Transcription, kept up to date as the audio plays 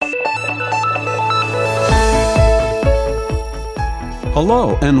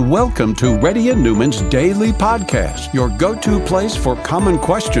Hello and welcome to Reddy Neumann's Daily Podcast, your go-to place for common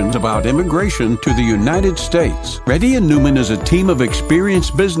questions about immigration to the United States. Reddy Neumann is a team of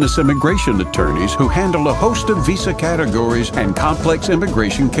experienced business immigration attorneys who handle a host of visa categories and complex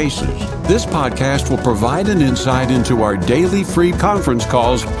immigration cases. This podcast will provide an insight into our daily free conference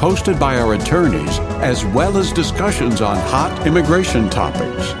calls hosted by our attorneys, as well as discussions on hot immigration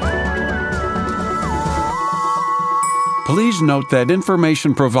topics. Please note that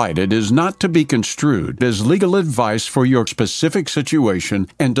information provided is not to be construed as legal advice for your specific situation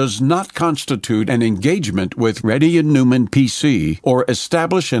and does not constitute an engagement with Reddy Neumann PC or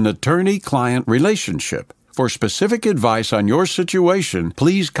establish an attorney-client relationship. For specific advice on your situation,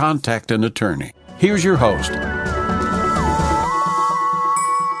 please contact an attorney. Here's your host.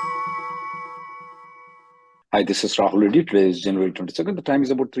 Hi, this is Rahul Reddy. Today is January 22nd. The time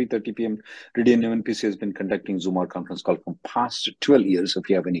is about 3:30 p.m. Reddy Neumann PC has been conducting Zoom or conference call for past 12 years. If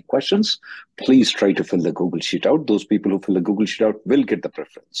you have any questions, please try to fill the Google Sheet out. Those people who fill the Google Sheet out will get the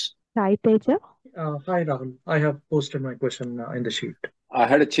preference. Hi, Teja. Hi, Rahul. I have posted my question in the sheet. I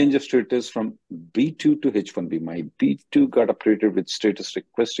had a change of status from B2 to H1B. My B2 got upgraded with status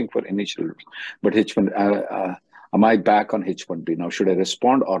requesting for initial, but H1, am I back on H1B now? Should I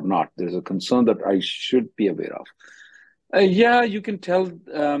respond or not? There's a concern that I should be aware of. Yeah, you can tell,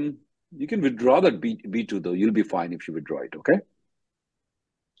 you can withdraw that B2 though. You'll be fine if you withdraw it, okay?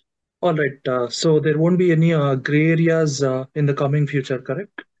 All right. So there won't be any gray areas in the coming future,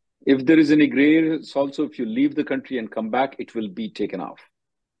 correct? If there is any gray areas, also if you leave the country and come back, it will be taken off.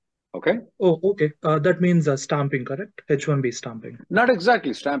 Okay? Oh, okay. That means stamping, correct? H1B stamping. Not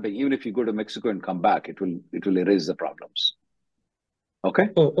exactly stamping. Even if you go to Mexico and come back, it will erase the problems. Okay?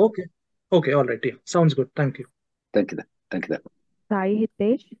 Oh, okay. Okay, all right. Yeah, sounds good. Thank you. Thank you. Thank you. Hi,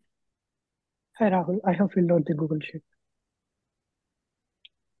 Hitesh. Hi, Rahul. I have filled out the Google Sheet.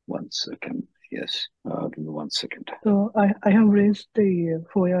 1 second. Yes. Give me 1 second. So I have raised the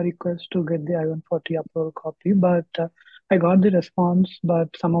FOIA request to get the I-140 approval copy, but I got the response, but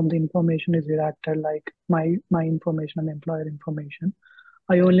some of the information is redacted, like my information and employer information.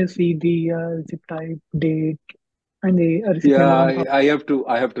 I only see the zip type, date, and the recipient amount. I have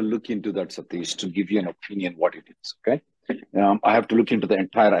to look into that, Satish, to give you an opinion what it is. Okay. I have to look into the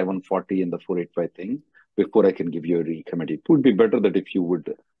entire I-140 and the 485 thing before I can give you a recommend. It would be better that if you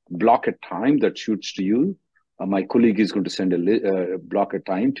would block a time that suits to you. My colleague is going to send a block a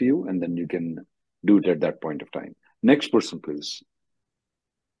time to you, and then you can do it at that point of time. Next person, please.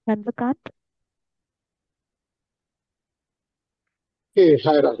 Chandrakant. Hey,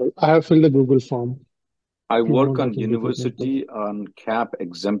 hi Rahul. I have filled the Google form. I work on university on CAP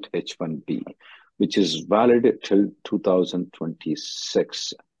exempt H1B, which is valid till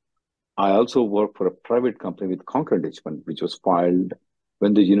 2026. I also work for a private company with concurrent H1, which was filed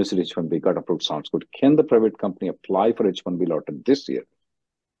when the university H1B got approved. Sounds good. Can the private company apply for H1B lottery this year?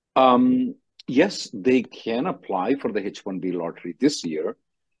 Yes, they can apply for the H1B lottery this year.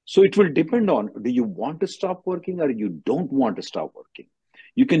 So it will depend on, do you want to stop working or you don't want to stop working?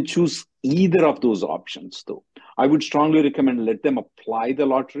 You can choose either of those options though. I would strongly recommend let them apply the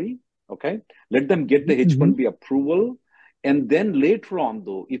lottery, okay? Let them get the H1B approval. And then later on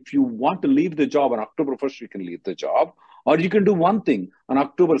though, if you want to leave the job on October 1st, you can leave the job. Or you can do one thing. On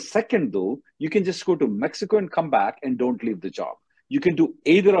October 2nd though, you can just go to Mexico and come back and don't leave the job. You can do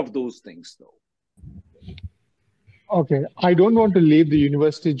either of those things though. Okay. I don't want to leave the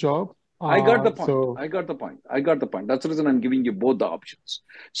university job. I got the point. I got the point. That's the reason I'm giving you both the options.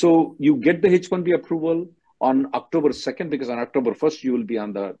 So you get the H1B approval on October 2nd, because on October 1st, you will be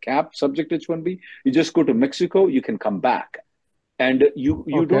on the CAP subject H1B. You just go to Mexico, you can come back. And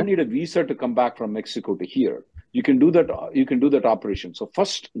you don't need a visa to come back from Mexico to here. You can do that. You can do that operation. So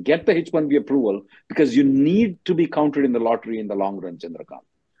first, get the H1B approval because you need to be counted in the lottery in the long run, Chandrakant.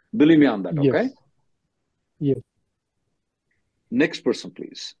 Believe me on that. Yes. Okay. Yes. Next person,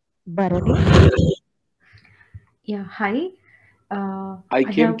 please. Bharani. Yeah. Hi. I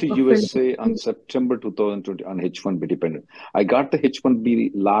came to USA on September 2020 on H1B dependent. I got the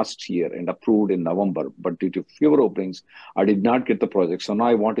H1B last year and approved in November, but due to fewer openings, I did not get the project. So now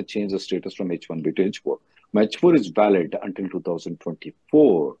I want to change the status from H1B to H4. My H4 is valid until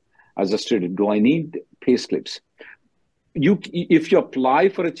 2024. As I stated, do I need pay slips? If you apply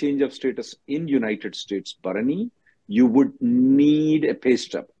for a change of status in United States, Bharani, you would need a pay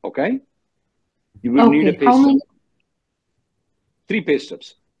stub, okay? You will need a pay stub. 3 pay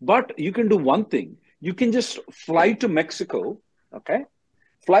stubs. But you can do one thing. You can just fly to Mexico, okay?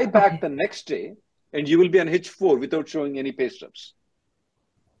 Fly back the next day, and you will be on H4 without showing any pay stubs.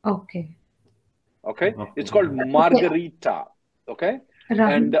 Okay. Okay? It's called Margarita, okay? And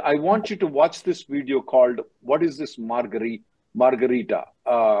Rahul. I want you to watch this video called "What is this margarita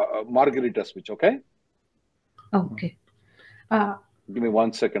switch?" Okay, Okay. Uh, give me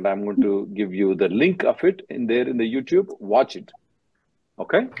 1 second. I'm going to give you the link of it in there in the YouTube. Watch it.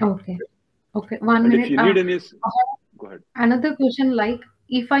 Okay. okay. Okay. 1 And if minute. you need any, go ahead. Another question, like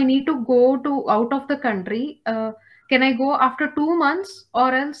if I need to go to out of the country, can I go after 2 months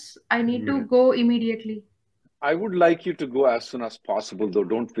or else I need to go immediately? I would like you to go as soon as possible, though.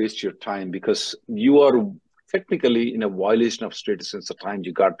 Don't waste your time because you are technically in a violation of status since the time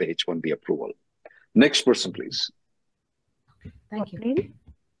you got the H-1B approval. Next person, please. Thank you. Swapnil?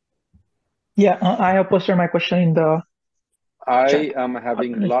 Yeah, I have posted my question in the I chat. am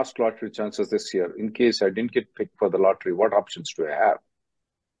having lost lottery chances this year. In case I didn't get picked for the lottery, what options do I have?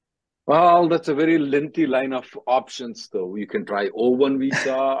 Well, that's a very lengthy line of options, though. You can try O1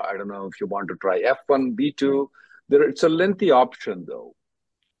 visa. I don't know if you want to try F1, B2. It's a lengthy option, though.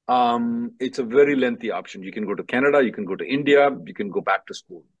 It's a very lengthy option. You can go to Canada, you can go to India, you can go back to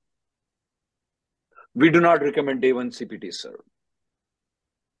school. We do not recommend day one CPT, sir.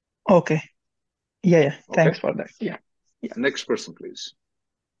 Okay. Yeah. Okay. Thanks for that. Yeah. Next person, please.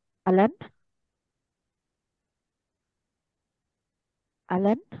 Alan?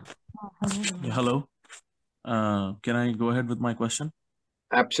 Alan? Yeah, hello. Can I go ahead with my question?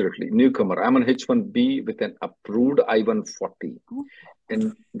 Absolutely. Newcomer. I'm an H-1B with an approved I-140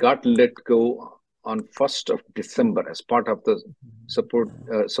 and got let go on 1st of December as part of the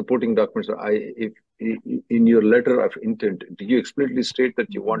supporting documents. In your letter of intent, do you explicitly state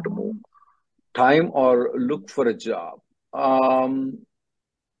that you want to move time or look for a job?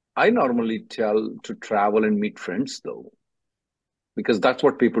 I normally tell to travel and meet friends, though, because that's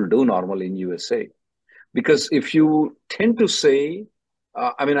what people do normally in USA. Because if you tend to say,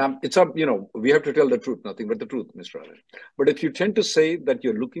 it's up, we have to tell the truth, nothing but the truth, Mr. Allen. But if you tend to say that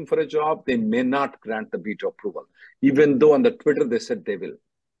you're looking for a job, they may not grant the B2 approval, even though on the Twitter they said they will.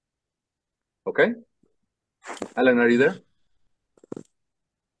 Okay? Alan, are you there?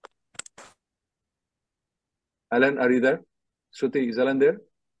 Alan, are you there? Shruti, is Alan there?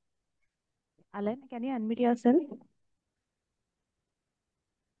 Alan, can you unmute yourself?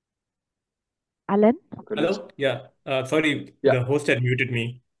 Alan? Okay, Hello? Yeah. Sorry, Yeah. the host had muted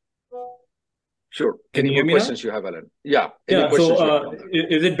me. Sure. Can Any you hear more me questions now? you have, Alan? Yeah. Any Yeah. questions So, you have?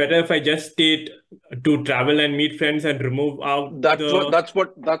 is it better if I just state to travel and meet friends and remove out That's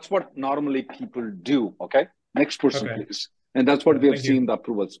what normally people do. Okay. Next person, Okay. please. And that's what we have Thank you. seen the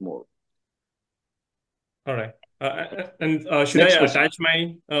approvals more. All right. And should Next I person. attach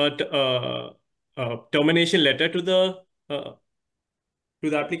my termination letter to the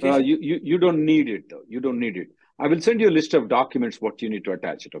application? You don't need it, though. You don't need it. I will send you a list of documents what you need to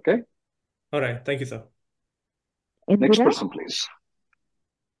attach it. Okay. All right. Thank you, sir. Next Indira? person, please.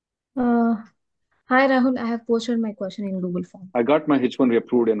 Hi Rahul, I have posted my question in Google Form. I got my H-1B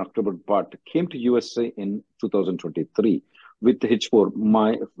approved in October, but came to USA in 2023 with the H-4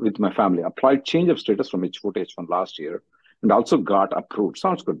 with my family. Applied change of status from H-4 to H-1 last year and also got approved.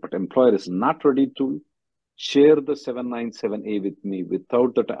 Sounds good, but employer is not ready to share the 797A with me.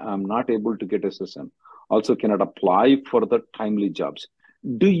 Without that, I'm not able to get SSN. Also cannot apply for the timely jobs.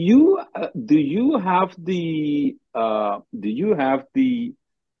 Do you have the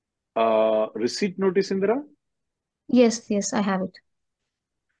receipt notice, Indira? Yes, I have it.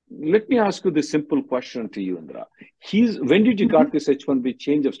 Let me ask you this simple question to you, Indira. When did you got this H-1B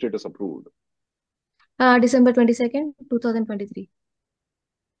change of status approved? December 22nd, 2023.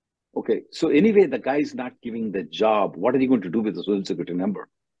 Okay, so anyway, the guy is not giving the job. What are you going to do with the Social Security number?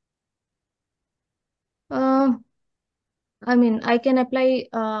 I can apply,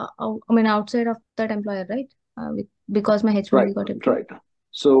 outside of that employer, right? Because my H-1B got approved. Right.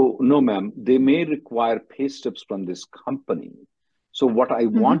 So, no, ma'am, they may require pay stubs from this company. So what I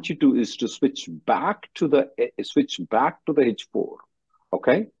want you to is to switch back to the H-4,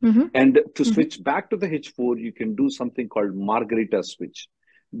 okay? And to switch back to the H-4, you can do something called margarita switch.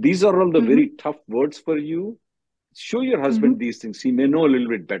 These are all the very tough words for you. Show your husband these things. He may know a little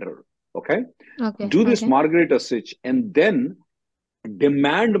bit better, okay? Do this margarita switch and then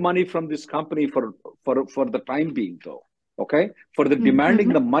demand money from this company for the time being, though, okay? For the demanding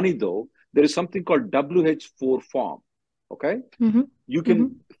the money, though, there is something called WH-4 form. Okay, you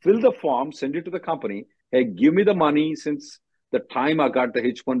can fill the form, send it to the company. Hey, give me the money since the time I got the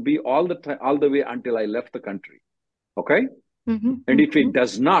H-1B all the way until I left the country. Okay, and if it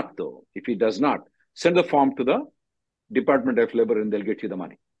does not, send the form to the Department of Labor and they'll get you the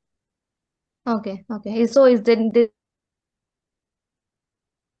money. Okay. So is there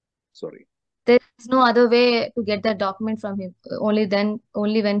there's no other way to get that document from him. Only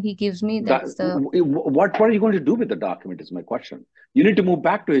when he gives me, that's the. What are you going to do with the document is my question. You need to move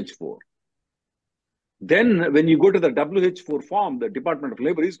back to H4. Then when you go to the WH4 form, the Department of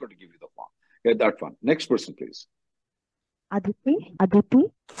Labor is going to give you the form. Yeah, that one. Next person, please. Aditi.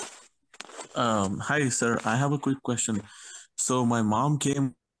 Hi, sir. I have a quick question. So my mom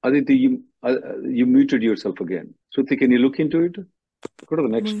came. Aditi, you muted yourself again. Shruti, can you look into it? Go to the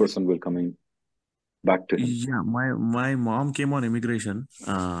next person. Will come in. Back to him. Yeah, my mom came on immigration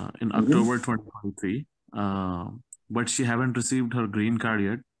in October 2023, but she haven't received her green card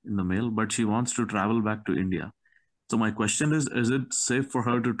yet in the mail, but she wants to travel back to India. So my question is it safe for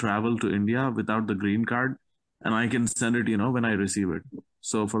her to travel to India without the green card? And I can send it, when I receive it.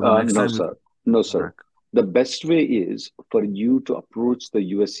 So for the next time. No, sir. The best way is for you to approach the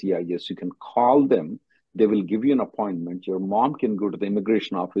USCIS. You can call them. They will give you an appointment. Your mom can go to the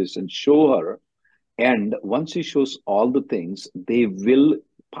immigration office and show her. And once she shows all the things, they will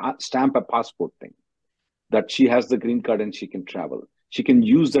stamp a passport thing that she has the green card and she can travel. She can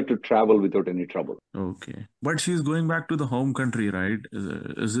use that to travel without any trouble. Okay. But she's going back to the home country, right?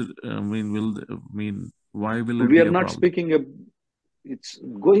 Is it, why will it be a problem? We are not speaking of, it's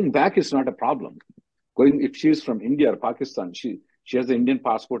going back is not a problem. If she's from India or Pakistan, she has the Indian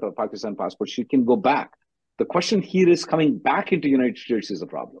passport or Pakistan passport, she can go back. The question here is coming back into the United States is a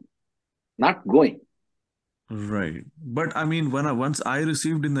problem, not going. Right. But once I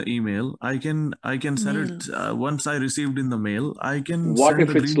received in the email, I can send it. Once I received in the mail, I can. What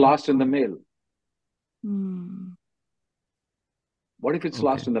if it's lost in the mail? What if it's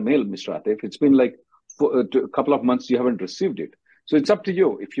lost in the mail, Mr. Atif? It's been like a couple of months you haven't received it. So it's up to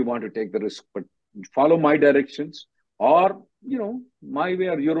you if you want to take the risk, but follow my directions or, my way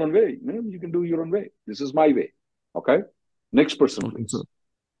or your own way. You can do your own way. This is my way. Okay. Next person, please.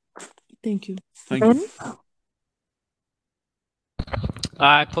 Thank you. Thank you.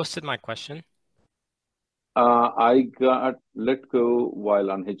 I posted my question. I got let go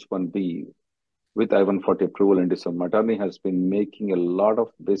while on H1B with I-140 approval in December. My attorney has been making a lot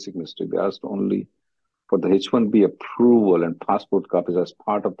of basic mistakes. They asked only for the H1B approval and passport copies as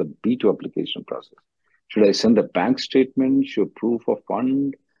part of the B2 application process. Should I send a bank statement, show proof of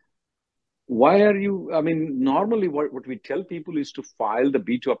fund? Why are you, normally what we tell people is to file the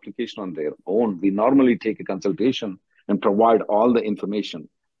B2 application on their own. We normally take a consultation and provide all the information.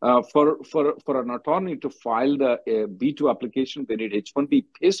 For an attorney to file the B2 application, they need H1B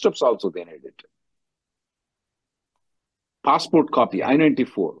pay stubs also, they need it. Passport copy,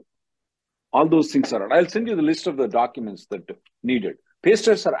 I-94. All those things are. I'll send you the list of the documents that needed. Pay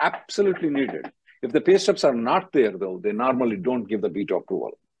stubs are absolutely needed. If the pay stubs are not there, though, they normally don't give the B2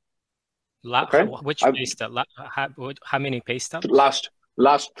 approval. Okay? Which pay stub? How many pay stubs? Last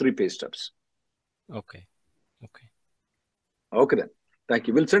 3 pay stubs. Okay. Okay then. Thank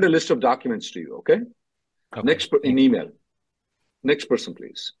you. We'll send a list of documents to you. Okay. Next in email. Next person,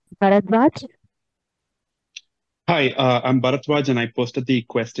 please. Bharadwaj. Hi, I'm Bharadwaj, and I posted the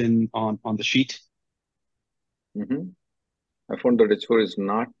question on the sheet. I found that H4 is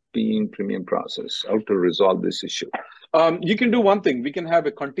not being premium process. How to resolve this issue? You can do one thing. We can have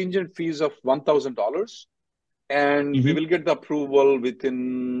a contingent fees of $1,000, and we will get the approval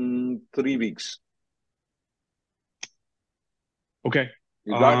within 3 weeks. Okay.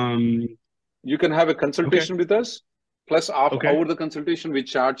 You can have a consultation with us. Plus, over the consultation, we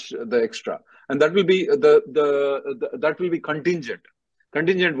charge the extra, and that will be that will be contingent.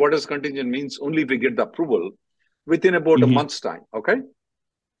 Contingent. What does contingent means? Only if we get the approval within about a month's time. Okay.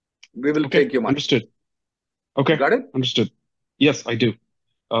 We will take your money. Understood. Okay. You got it? Understood. Yes, I do.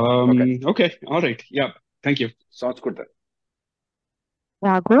 Okay. All right. Yeah. Thank you. Sounds good then.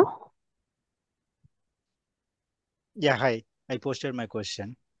 Raghu. Yeah. Hi. I posted my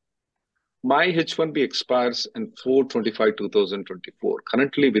question. My H1B expires in 4/25/2024,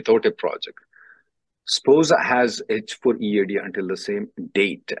 currently without a project. Spouse has H4 EAD until the same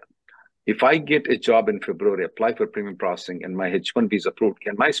date. If I get a job in February, apply for premium processing, and my H1B is approved,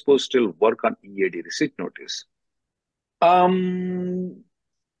 can my spouse still work on EAD receipt notice?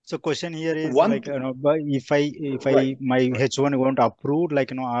 So question here is if my H1 won't approved, or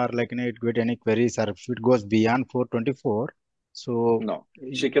it get any queries, or if it goes beyond 4/24, so no,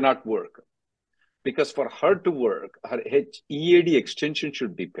 she cannot work. Because for her to work, her EAD extension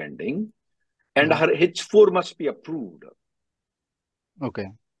should be pending, and her H4 must be approved. Okay.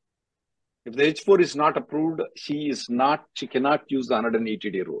 If the H4 is not approved, she cannot use the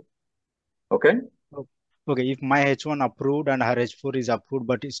 180-day rule. Okay? Okay. If my H1 approved and her H4 is approved,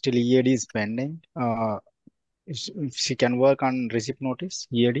 but still EAD is pending, if she can work on receipt notice,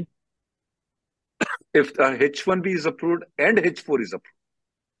 EAD? if the H1B is approved and H4 is approved.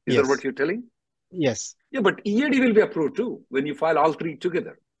 Is that what you're telling? Yes. Yeah, but EAD will be approved too when you file all three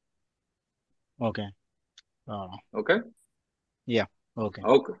together. Okay. Okay. Yeah. Okay.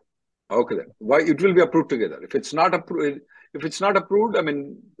 Okay. Okay then. Why it will be approved together? If it's not approved, I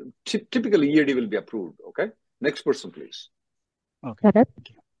mean, typically EAD will be approved. Okay. Next person, please. Okay.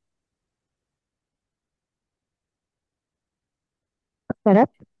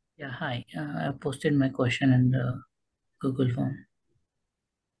 Yeah, hi. I posted my question in the Google form.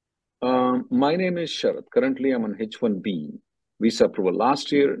 My name is Sharath. Currently, I'm on H1B visa approval.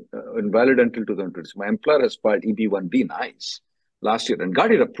 Last year, invalid until 2020. My employer has filed EB1B, nice, last year and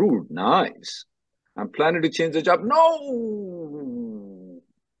got it approved, nice. I'm planning to change the job. No,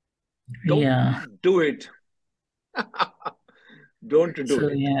 don't do it. Don't do it.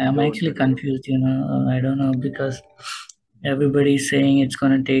 So yeah, I'm actually confused. I don't know because everybody's saying it's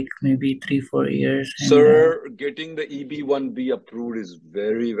gonna take maybe 3-4 years. Sir, getting the EB1B approved is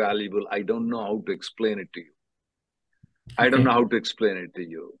very valuable. I don't know how to explain it to you. I don't know how to explain it to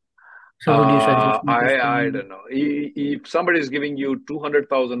you. So would you suggest me to I don't know. If somebody is giving you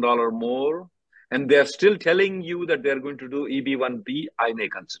 $200,000 more and they're still telling you that they're going to do EB1B, I may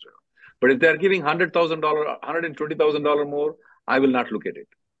consider. But if they're giving $100,000, $120,000 more, I will not look at it.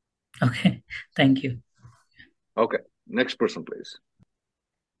 Okay, thank you. Okay, next person, please.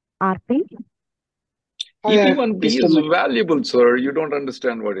 RP? EB1B is valuable, sir. You don't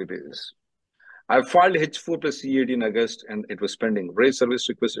understand what it is. I filed H4 plus EAD in August and it was pending. Raise service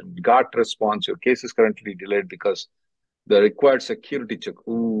request, got response. Your case is currently delayed because the required security check.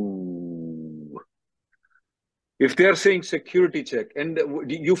 Ooh. If they are saying security check and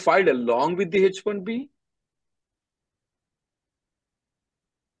you filed along with the H1B?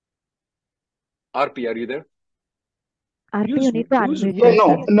 RP, are you there? RP, you need to unmute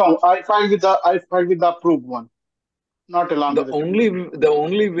yourself. No, I filed with the approved one. Not along with the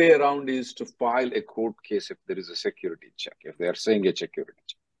only way around is to file a court case if there is a security check, if they are saying a security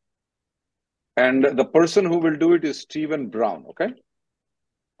check. And the person who will do it is Stephen Brown, okay?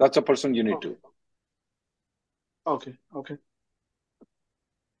 That's a person you need to. Okay. Okay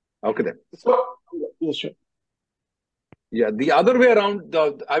then. Yes, sure. Yeah, the other way around,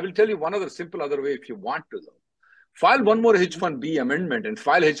 I will tell you one other simple other way if you want to though. File one more H1B amendment and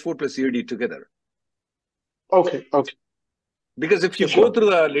file H4 plus EAD together. Okay. Because if you go through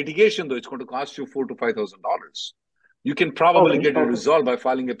the litigation, though, it's going to cost you $4,000 to $5,000. You can probably get it resolved by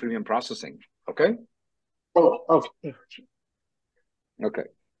filing a premium processing. Okay? Okay. Okay.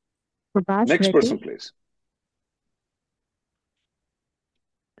 Subhash, next ready? person, please.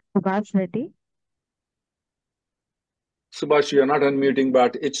 Subhash, ready? Subhash, you're not unmuting,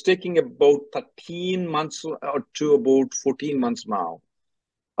 but it's taking about 13 months to about 14 months now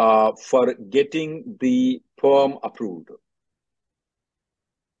for getting the perm approved.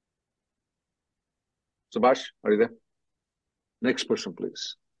 Subhash, are you there? Next person,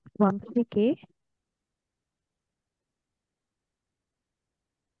 please. Vamsi K.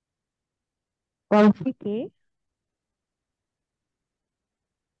 Vamsi K.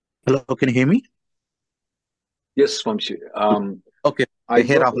 Hello, can you hear me? Yes, Vamsi. Okay. I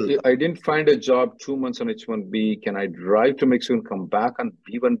didn't find a job 2 months on H1B. Can I drive to Mexico and come back on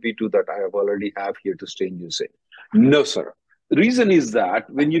B1, B2 that I already have here to stay in USA? No, sir. The reason is that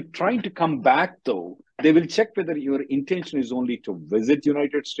when you're trying to come back, though, they will check whether your intention is only to visit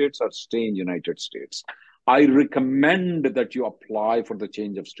United States or stay in United States. I recommend that you apply for the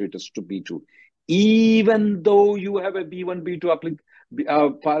change of status to B2, even though you have a B1, B2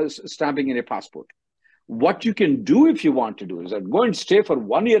 stamping in a passport. What you can do if you want to do is that go and stay for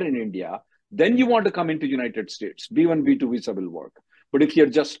 1 year in India, then you want to come into United States. B1, B2 visa will work. But if you're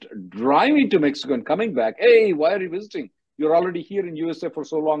just driving to Mexico and coming back, hey, why are you visiting? You're already here in USA for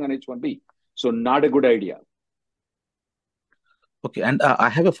so long on H1B. So not a good idea. Okay, and I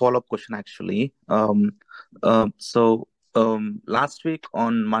have a follow-up question actually. Last week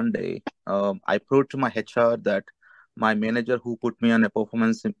on Monday, I proved to my HR that my manager who put me on a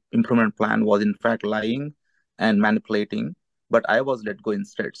performance improvement plan was in fact lying and manipulating, but I was let go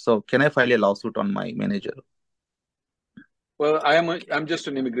instead. So can I file a lawsuit on my manager? Well, I'm just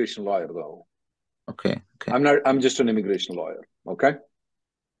an immigration lawyer though. Okay. I'm just an immigration lawyer. Okay.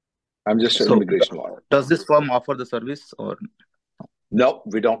 I'm just an immigration lawyer. Does this firm offer the service or? No,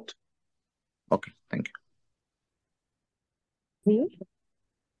 we don't. Okay, thank you.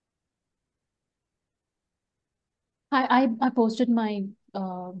 I posted my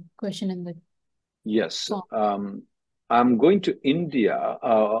question in the. Yes. I'm going to India.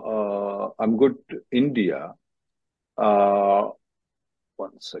 I'm going to India. 1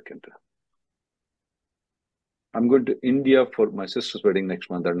 second. I'm going to India for my sister's wedding next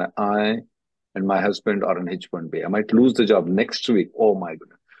month, and I and my husband are on H1B. I might lose the job next week. Oh my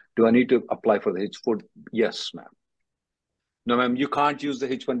goodness. Do I need to apply for the H4? Yes, ma'am. No, ma'am, you can't use the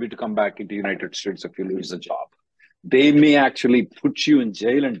H1B to come back into the United States if you lose the job. They may actually put you in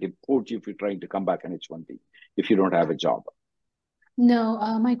jail and deport you if you're trying to come back on H1B if you don't have a job. No,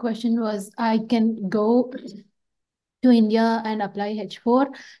 my question was, I can go to India and apply H4,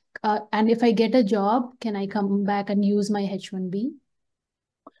 and if I get a job, can I come back and use my H1B?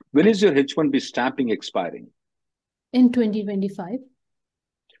 When is your H1B stamping expiring? In 2025.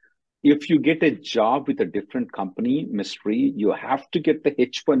 If you get a job with a different company, Ms. Ree, you have to get the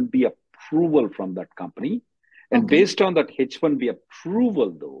H1B approval from that company. And based on that H1B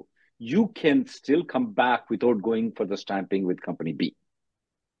approval, though, you can still come back without going for the stamping with company B.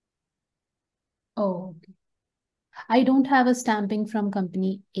 Oh, okay. I don't have a stamping from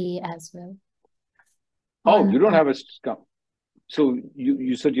company A as well. Oh, you don't have a stamp. So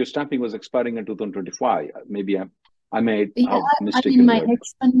you said your stamping was expiring in 2025. Maybe I may have mistaken. My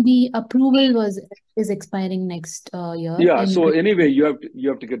H1B approval is expiring next year. Yeah. So anyway, you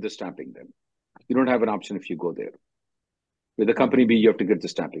have to get the stamping then. You don't have an option if you go there. With the company B, you have to get the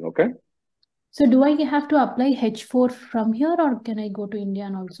stamping. Okay. So do I have to apply H4 from here, or can I go to India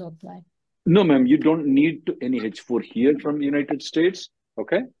and also apply? No, ma'am. You don't need any H4 here from the United States.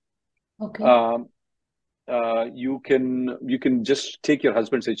 Okay. Okay. You can just take your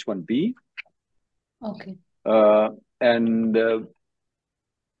husband's H1B. Okay. And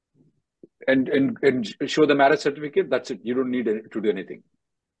show the marriage certificate. That's it. You don't need to do anything.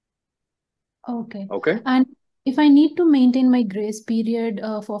 Okay. Okay. And if I need to maintain my grace period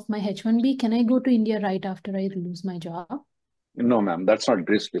of my H1B, can I go to India right after I lose my job? No, ma'am. That's not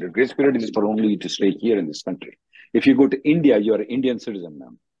grace period. Grace period is for only to stay here in this country. If you go to India, you are an Indian citizen,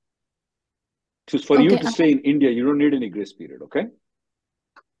 ma'am. So for you to stay in India, you don't need any grace period. Okay.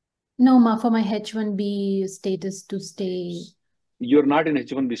 No, ma, for my H1B status to stay. You're not in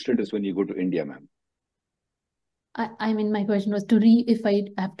H1B status when you go to India, ma'am. I mean, my question was if I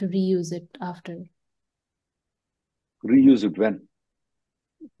have to reuse it after. Reuse it when?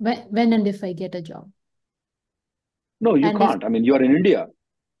 When and if I get a job. No, you can't. I mean, you are in India.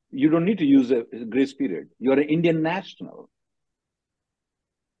 You don't need to use a grace period. You are an Indian national.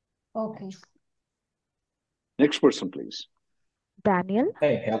 Okay. Next person, please. Daniel.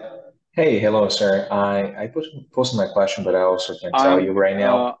 Hey, hello, sir. I posted my question, but I also can tell you right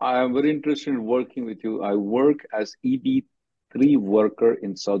now. I am very interested in working with you. I work as EB3 worker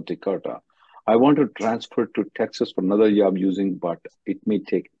in South Dakota. I want to transfer to Texas for another job but it may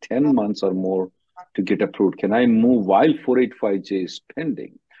take 10 months or more to get approved. Can I move while 485J is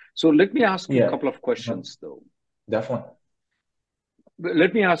pending? So let me ask you a couple of questions, though. Definitely.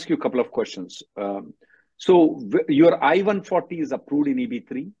 Let me ask you a couple of questions. So your I-140 is approved in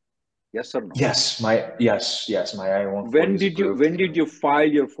EB3? Yes or no? Yes, my I-140 When did you file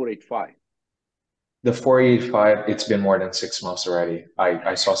your 485? The 485, it's been more than 6 months already.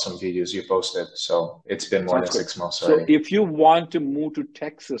 I saw some videos you posted, so it's been more than 6 months already. So if you want to move to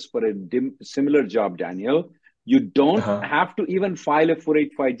Texas for a similar job, Daniel, you don't have to even file a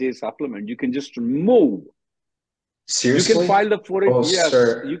 485J supplement. You can just move. Seriously? You can file the 485. Yes,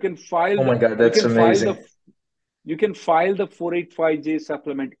 sir. you can file. Oh my God, that's amazing. You can file the 485J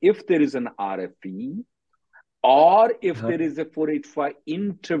supplement if there is an RFE or if there is a 485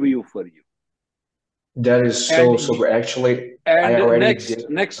 interview for you. That is so super. Actually, I already did.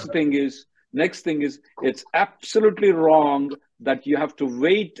 Next thing is, it's absolutely wrong that you have to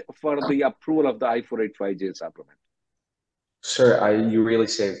wait for the approval of the I-485J supplement. Sir, you really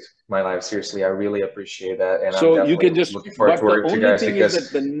saved my life. Seriously, I really appreciate that. And so I'm you can just looking forward to work with you guys because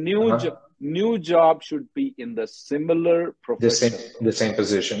is that the new job should be in the similar profession. The same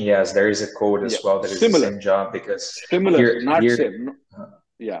position. Yes, there is a code as well that is the same job because similar, not same.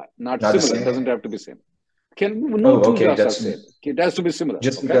 Yeah, not similar. It doesn't have to be same. Two jobs are same. It has to be similar.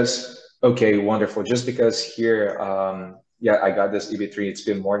 Just because, wonderful. Just because here, I got this EB3. It's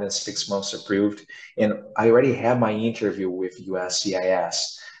been more than 6 months approved, and I already had my interview with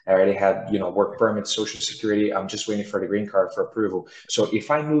USCIS. I already had, work permit, Social Security. I'm just waiting for the green card for approval. So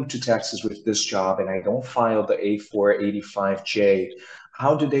if I move to Texas with this job and I don't file the A485J,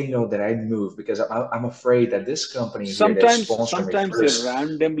 how do they know that I moved? Because I'm afraid that this company sometimes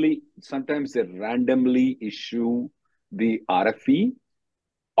they randomly issue the RFE,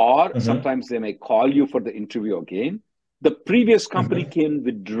 or sometimes they may call you for the interview again. The previous company can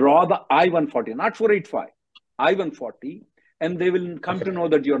withdraw the I-140, not 485, I-140, and they will come to know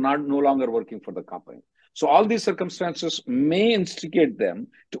that you're no longer working for the company. So all these circumstances may instigate them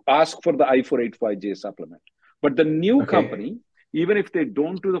to ask for the I-485J supplement. But the new company, even if they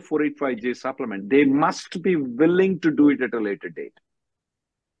don't do the 485J supplement, they must be willing to do it at a later date.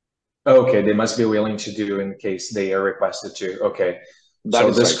 Okay, they must be willing to do in case they are requested to. Okay,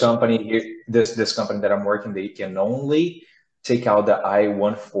 so this company here, this company that I'm working, they can only take out the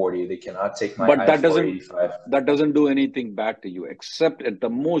I-140. They cannot take my I-485. That doesn't do anything bad to you, except at the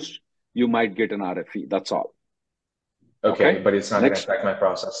most you might get an RFE. That's all. Okay, but it's not going to affect my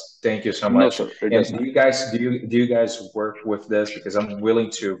process. Thank you so much. No, sir. And do you guys work with this? Because I'm willing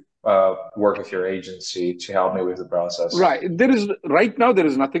to work with your agency to help me with the process. Right. Right now there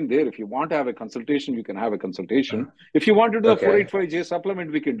is nothing there. If you want to have a consultation, you can have a consultation. If you want to do a 485J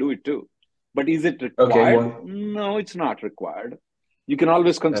supplement, we can do it too. But is it required? No, it's not required. You can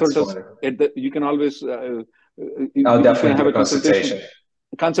always consult us. You can always. I'll definitely do a consultation.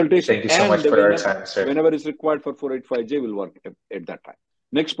 Thank you so much for your time, sir. Whenever it's required for 485J, we'll work at that time.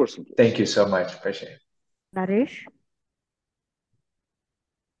 Next person, please. Thank you so much. Appreciate it. Naresh.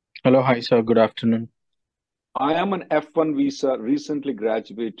 Hello, hi, sir. Good afternoon. I am an F1 visa, recently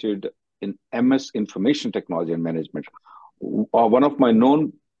graduated in MS Information Technology and Management. One of my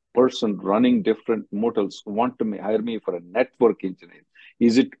known person running different motels want to hire me for a network engineer.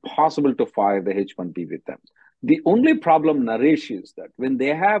 Is it possible to file the H1B with them? The only problem, Naresh, is that when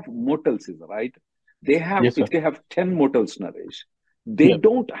they have motels, right? They have, if they have 10 motels, Naresh, they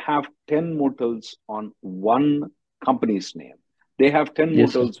don't have 10 motels on one company's name. They have 10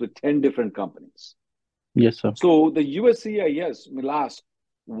 motels with 10 different companies. Yes, sir. So the USCIS will ask,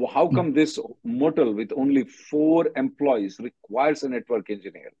 how come this motel with only 4 employees requires a network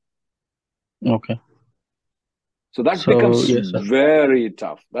engineer? Okay. So that becomes very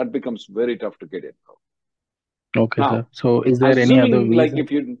tough. That becomes very tough to get in. Okay, now, sir. So is there any other visa? Like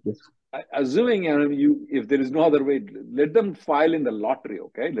if you, assuming if there is no other way, let them file in the lottery,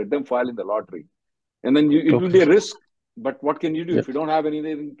 okay? Let them file in the lottery. And then it will be a risk. But what can you do if you don't have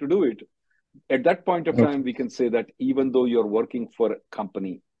anything to do it? At that point of time, we can say that even though you're working for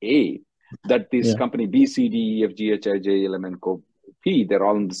company A, that this company B, C, D, E, F, G, H, I, J, L, M, N, Co, P, they're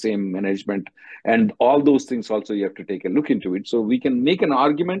all in the same management. And all those things also you have to take a look into it. So we can make an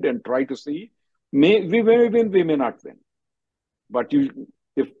argument and try to see, we may win, we may not win. But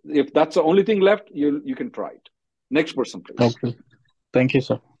if that's the only thing left, you can try it. Next person, please. Okay. Thank you,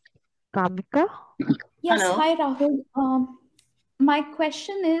 sir. Kamika? Yes, hi, Rahul. My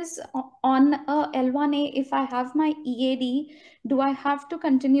question is on L1A, if I have my EAD, do I have to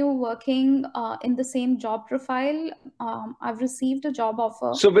continue working in the same job profile? I've received a job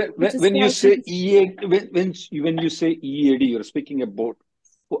offer. So when you say EAD, when you say EAD, you're speaking about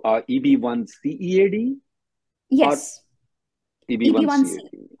EB1C EAD? Yes. EB1C.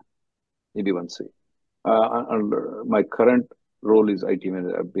 EB1C. My current role is IT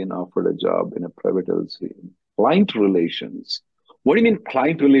manager. I've been offered a job in a private LLC. Client relations. What do you mean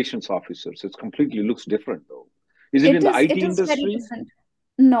client relations officers? It completely looks different though. Is it in the IT industry? Very different.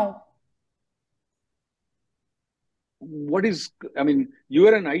 No. What is, I mean, you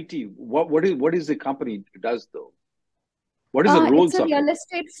are an IT. What is the company does though? What is the roles of it? It's a real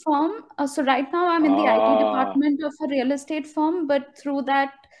estate firm. So right now I'm in the IT department of a real estate firm, but through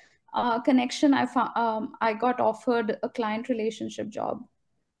that connection, I got offered a client relationship job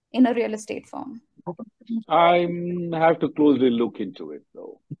in a real estate firm. I have to closely look into it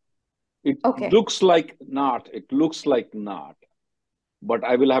though. It looks like not. It looks like not. But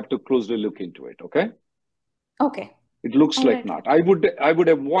I will have to closely look into it. Okay. Okay. It looks like not. I would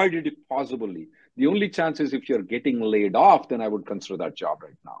avoid it if possibly. The only chance is if you're getting laid off, then I would consider that job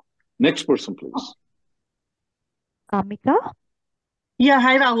right now. Next person, please. Kamika? Yeah,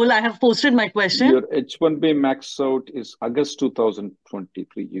 hi Rahul. I have posted my question. Your H1B max out is August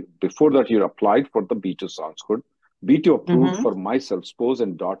 2023. Before that, you applied for the B2. Sounds good. B2 approved for myself, spouse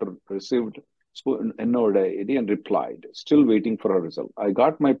and daughter received NOD and replied. Still waiting for a result. I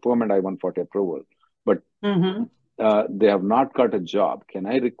got my permanent I-140 approval, but they have not got a job. Can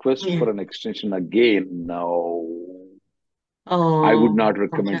I request for an extension again? No. I would not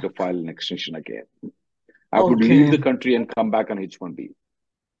recommend to file an extension again. I would leave the country and come back on H1B.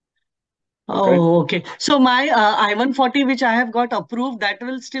 Okay. So my I-140, which I have got approved, that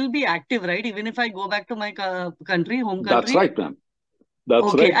will still be active, right? Even if I go back to my country, home country? That's right, ma'am.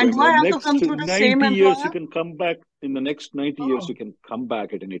 That's right. And do I have to come through the same employer? Years, you can come back. In the next 90 years, you can come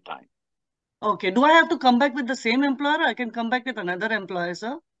back at any time. Okay. Do I have to come back with the same employer? Or I can come back with another employer,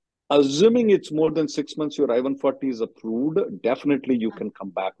 sir? Assuming it's more than 6 months, your I-140 is approved, definitely you can come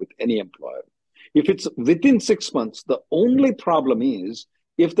back with any employer. If it's within 6 months, the only problem is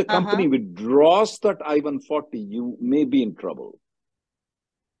if the company withdraws that I-140, you may be in trouble.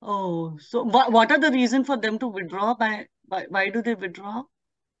 Oh, so what are the reason for them to withdraw? Why do they withdraw?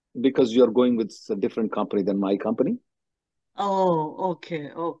 Because you're going with a different company than my company. Oh, okay.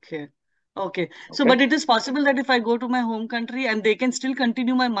 So, but it is possible that if I go to my home country and they can still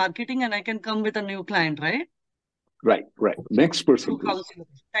continue my marketing and I can come with a new client, right? Right. Next person, please.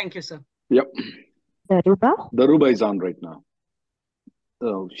 Thank you, sir. Yep. Daruba? Daruba is on right now.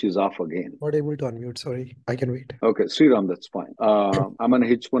 Oh, she's off again. Not able to unmute. Sorry, I can wait. Okay, Sriram, that's fine. I'm on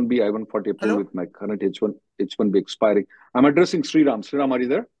H1B, I-140 approved with my current H1B expiring. I'm addressing Sriram. Sriram, are you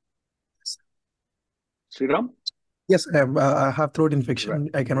there? Sriram? Yes, I am. I have throat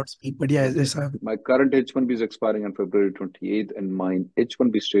infection. I cannot speak, but yeah, yes, I am. My current H1B is expiring on February 28th, and my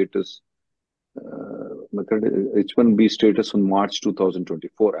H1B status, my current H1B status on March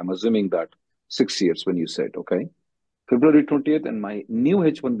 2024. I'm assuming that 6 years when you said, okay? February 20th, and my new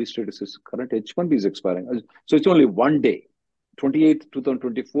H1B status is current H1B is expiring. So it's only one day. 28th,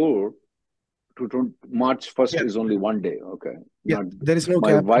 2024 to March 1st is only one day. Okay. Yeah, there is no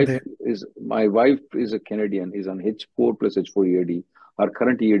my gap wife there. My wife is a Canadian, is on H4 plus H4 EAD. Her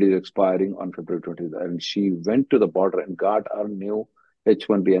current EAD is expiring on February 20th, and she went to the border and got her new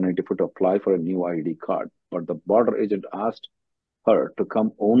H1B I-94 to apply for a new ID card. But the border agent asked her to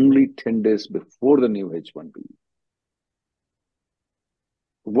come only 10 days before the new H1B.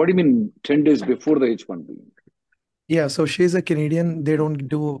 What do you mean 10 days before the H1B? Yeah, so she's a Canadian. They don't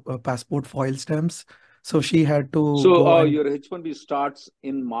do passport foil stamps. So she had to So go and your H1B starts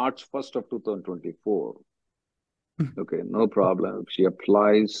in March 1st of 2024. Okay, no problem. If she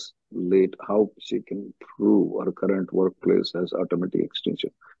applies late, how she can prove her current workplace has automatic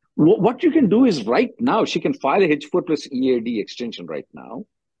extension? What you can do is right now, she can file a H4 plus EAD extension right now.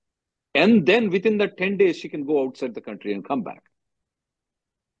 And then within the 10 days, she can go outside the country and come back.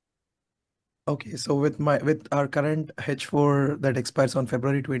 okay, so with our current H4 that expires on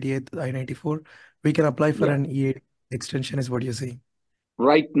February 28th, I-94, we can apply for an EAD extension, is what you're saying.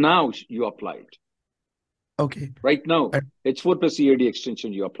 Right now, you apply it. Okay. Right now, H4 plus EAD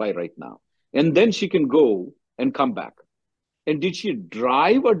extension, you apply right now. And then she can go and come back. And did she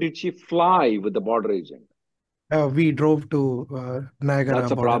drive or did she fly with the border agent? We drove to Niagara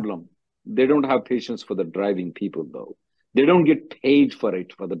That's a border. problem. They don't have patience for the driving people, though. They don't get paid for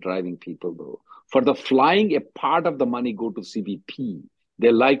it, for the driving people, though. For the flying, a part of the money go to CBP.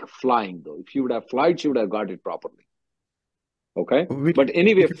 They like flying, though. If you would have flight, you would have got it properly. Okay? But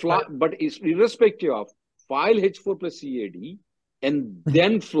anyway, but it's irrespective of file H4 plus EAD and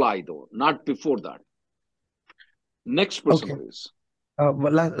then fly, though, not before that. Next person, please.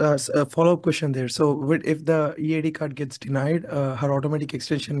 A follow-up question there. So if the EAD card gets denied, her automatic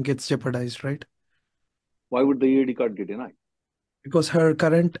extension gets jeopardized, right? Why would the EAD card get denied? Because her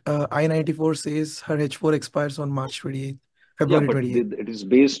current I-94 says her H4 expires on March 28th, February 28th. It is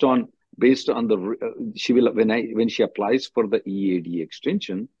based on the she will when she applies for the EAD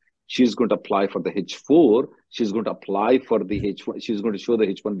extension, she's going to apply for the H4. She's going to apply for the H1. She's going to show the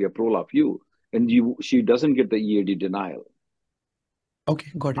H1B approval of you, and she doesn't get the EAD denial.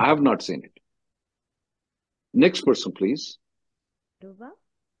 Okay, got it. I have not seen it. Next person, please.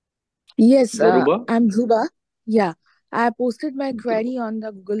 Yes, Daruba? I'm Dhruba. Yeah, I posted my query on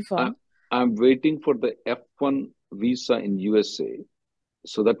the Google form. I'm waiting for the F1 visa in USA.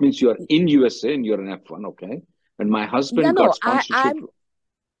 So that means you are in USA and you're an F1, okay? And my husband got sponsorship.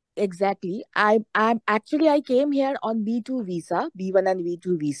 Exactly. I'm actually, I came here on B2 visa, B1 and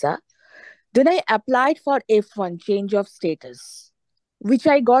B2 visa. Then I applied for F1 change of status, which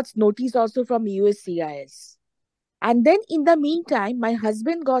I got notice also from USCIS. And then in the meantime, my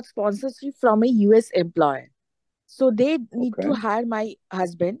husband got sponsorship from a US employer. So they need to hire my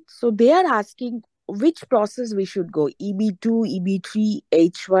husband. So they are asking which process we should go, EB2, EB3,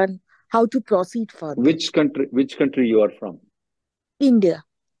 H1, how to proceed further. Which country you are from? India.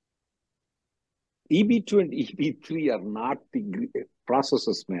 EB2 and EB3 are not the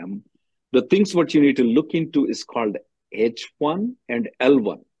processes, ma'am. The things what you need to look into is called H1 and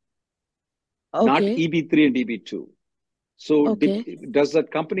L1, not EB3 and EB2. So does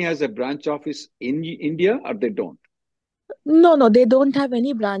that company has a branch office in India or they don't? No, they don't have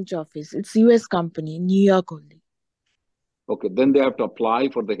any branch office. It's US company, New York only. Okay, then they have to apply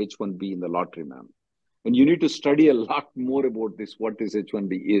for the H1B in the lottery, ma'am. And you need to study a lot more about this, what this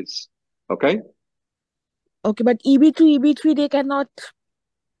H1B is. Okay? Okay, but EB2, EB3, they cannot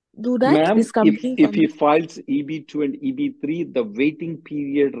do that? Ma'am, this company if he files EB2 and EB3, the waiting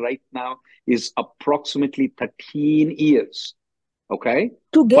period right now is approximately 13 years. Okay?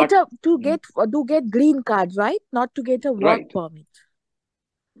 To get green card, right? Not to get a work permit.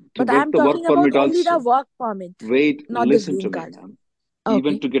 But I'm talking about only the work permit. Wait, not listen the to green me, card. ma'am.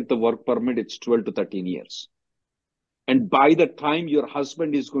 Even to get the work permit, it's 12 to 13 years. And by the time your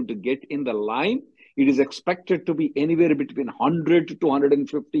husband is going to get in the line, it is expected to be anywhere between 100 to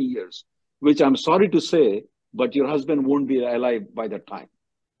 250 years, which I'm sorry to say, but your husband won't be alive by that time.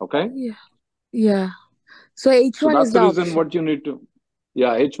 Okay? Yeah. So H1 So that's is the the reason option. what you need to.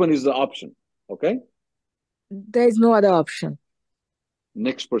 Yeah, H1 is the option. Okay? There is no other option.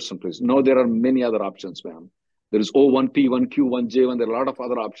 Next person, please. No, there are many other options, ma'am. There is O1, P1, Q1, J1. There are a lot of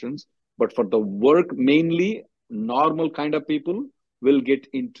other options. But for the work, mainly normal kind of people will get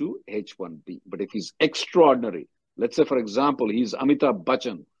into H1B. But if he's extraordinary, let's say, for example, he's Amitabh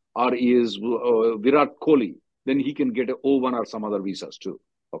Bachchan or he is Virat Kohli, then he can get an O1 or some other visas too.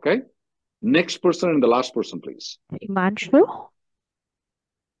 Okay? Next person and the last person, please. Himanshu?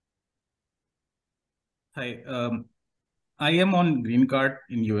 Hi. I am on green card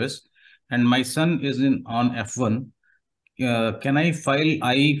in US and my son is on F1. Can I file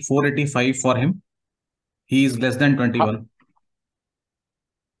I-485 for him? He is less than 21.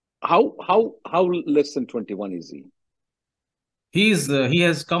 How less than 21 is he? He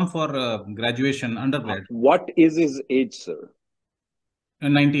has come for graduation, undergrad. What is his age, sir?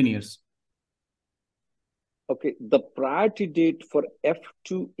 19 years. Okay, the priority date for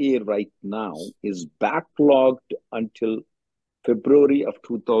F2A right now is backlogged until February of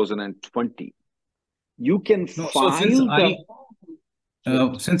 2020. You can file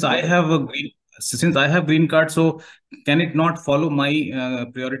since I have green card, so can it not follow my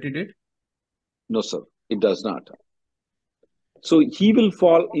priority date? No, sir, it does not. So he will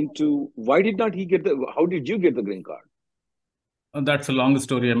fall into. Why did not he get the? How did you get the green card? That's a long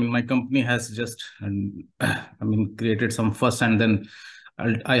story. I mean, my company has just, created some fuss, and then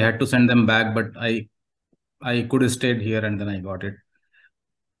I had to send them back. But I could have stayed here, and then I got it.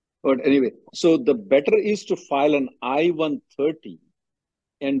 But anyway, so the better is to file an I-130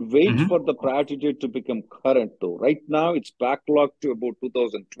 and wait for the priority date to become current. Though right now it's backlogged to about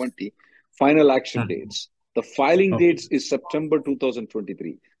 2020. Final action dates. The filing dates is September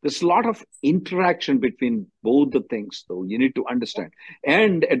 2023. There's a lot of interaction between both the things, though. You need to understand.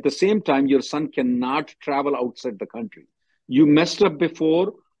 And at the same time, your son cannot travel outside the country. You messed up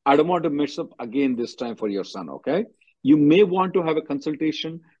before. I don't want to mess up again this time for your son, okay? You may want to have a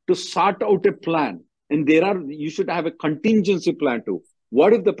consultation to sort out a plan. And you should have a contingency plan too.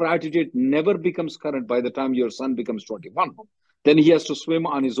 What if the priority date never becomes current by the time your son becomes 21? Then he has to swim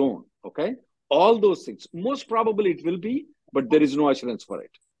on his own, okay? All those things. Most probably it will be, but there is no assurance for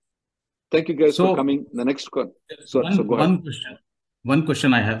it. Thank you guys for coming. The next one. So go ahead. One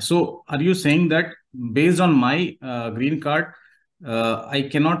question I have. So are you saying that based on my green card, I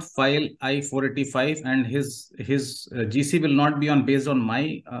cannot file I-485 and his GC will not be based on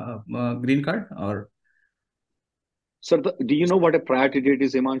my green card, or? Sir, do you know what a priority date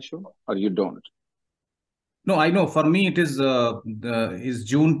is, Himanshu, or you don't? No, I know. For me, it is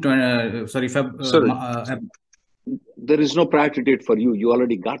June. Sir, there is no priority date for you. You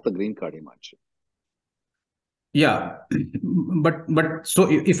already got the green card, Himanshu. Yeah, but so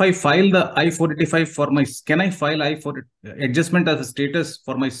if I file the I-485 can I file I-4 adjustment as a status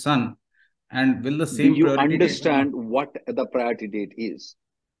for my son, and will the same? Do you understand what the priority date is?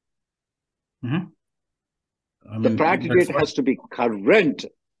 The priority date has to be current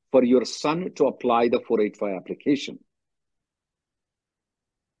for your son to apply the 485 application.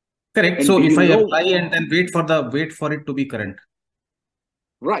 Correct. And so if I apply and then wait for it to be current.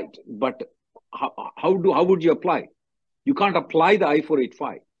 Right. But how would you apply? You can't apply the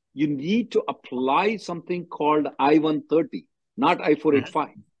I-485. You need to apply something called I-130, not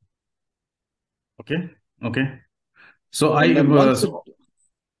I-485. Okay. So yeah,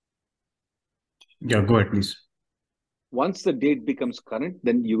 go ahead, please. Once the date becomes current,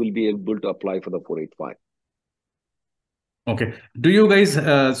 then you will be able to apply for the 485. Okay. Do you guys?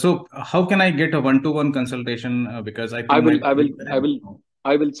 So how can I get a one-to-one consultation? Because I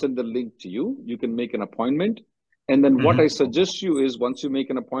will send the link to you. You can make an appointment, and then what I suggest you is once you make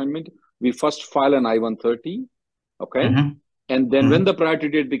an appointment, we first file an I-130, okay, and then when the priority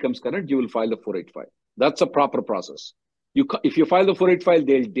date becomes current, you will file the 485. That's a proper process. If you file the 485,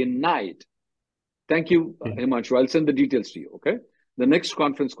 they'll deny it. Thank you, Himanshu. I'll send the details to you, okay? The next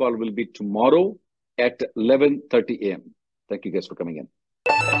conference call will be tomorrow at 11:30 a.m. Thank you guys for coming in.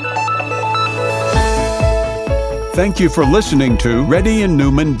 Thank you for listening to Reddy and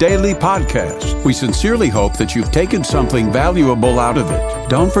Neumann Daily Podcast. We sincerely hope that you've taken something valuable out of it.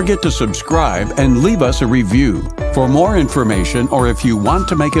 Don't forget to subscribe and leave us a review. For more information, or if you want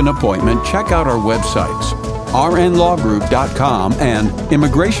to make an appointment, check out our websites, rnlawgroup.com and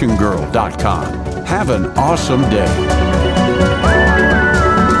immigrationgirl.com. Have an awesome day.